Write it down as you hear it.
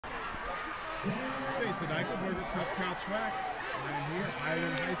tonight for Burger Prep Cow Track. I'm here at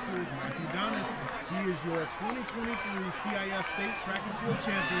Highland High School with Matthew Donis. He is your 2023 CIF-State track and field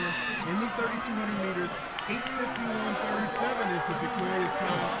champion in the 3,200 meters. 8:51:37 is the victorious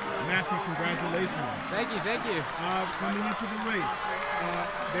time. Matthew, congratulations. Thank you, thank you. Coming into the race,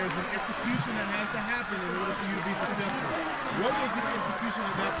 there's an execution that has to happen in order for you to be successful. What was the execution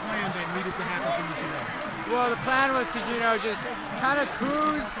of that plan that needed to happen for you today? Well, the plan was to, just kind of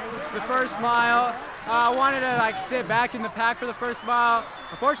cruise the first mile. I wanted to sit back in the pack for the first mile.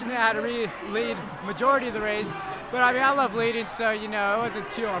 Unfortunately, I had to lead majority of the race. But I mean, I love leading, so it wasn't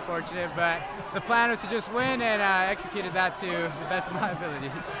too unfortunate. But the plan was to just win, and I executed that to the best of my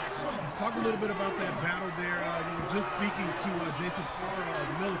abilities. Talk a little bit about that battle there. You were just speaking to Jason Parr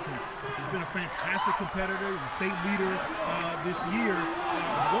of Milliken. He's been a fantastic competitor. He's a state leader this year.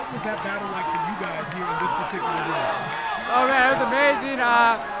 What was that battle like for you guys here in this particular race? Oh man, it was amazing.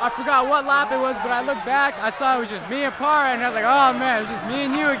 I forgot what lap it was, but I looked back, I saw it was just me and Parr, and I was like, oh man, it's just me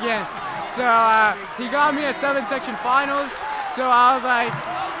and you again. So he got me at 7-section finals, so I was like,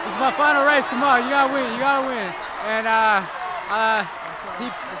 this is my final race, come on, you gotta win, you gotta win. And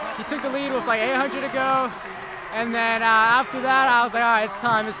he took the lead with like 800 to go, and then after that, I was like, all right, it's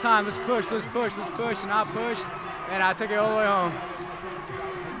time, let's push, and I pushed, and I took it all the way home.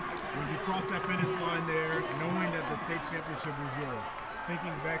 When you crossed that finish line there, knowing that the state championship was yours,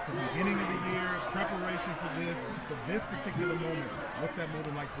 thinking back to the beginning of the year, preparation for this particular moment, what's that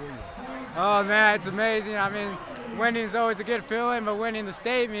moment like for you? Oh man, it's amazing. I mean, winning is always a good feeling, but winning the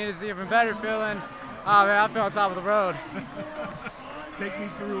state meet is an even better feeling. Oh man, I feel on top of the road. Take me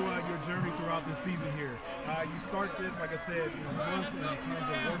through your journey throughout this season here. You start this, like I said, months in terms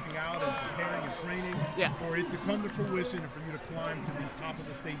of working out and preparing and training for it to come to fruition and for you to climb to the top of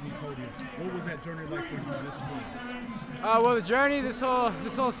the state meet podium. What was that journey like for you this spring? Well, the journey this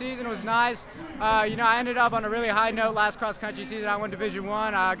whole season was nice. I ended up on a really high note last cross country season. I won Division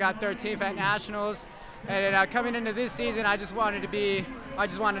I. I got 13th at nationals, and coming into this season, I just wanted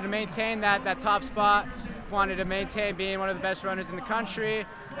to maintain that top spot. Wanted to maintain being one of the best runners in the country,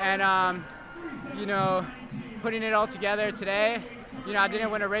 and putting it all together today. I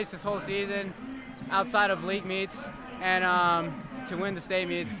didn't win a race this whole season outside of league meets, and to win the state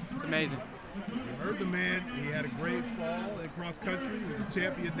meets, it's amazing. You heard the man. He had a great fall in cross country. He was a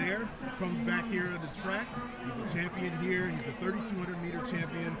champion there. Comes back here to the track. He's a champion here. He's a 3,200 meter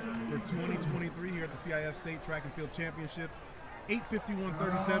champion for 2023 here at the CIF-State Track and Field Championships.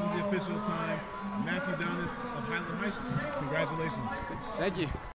 8:51:37 is the official time. Matthew Donis of Highland High School. Congratulations. Thank you.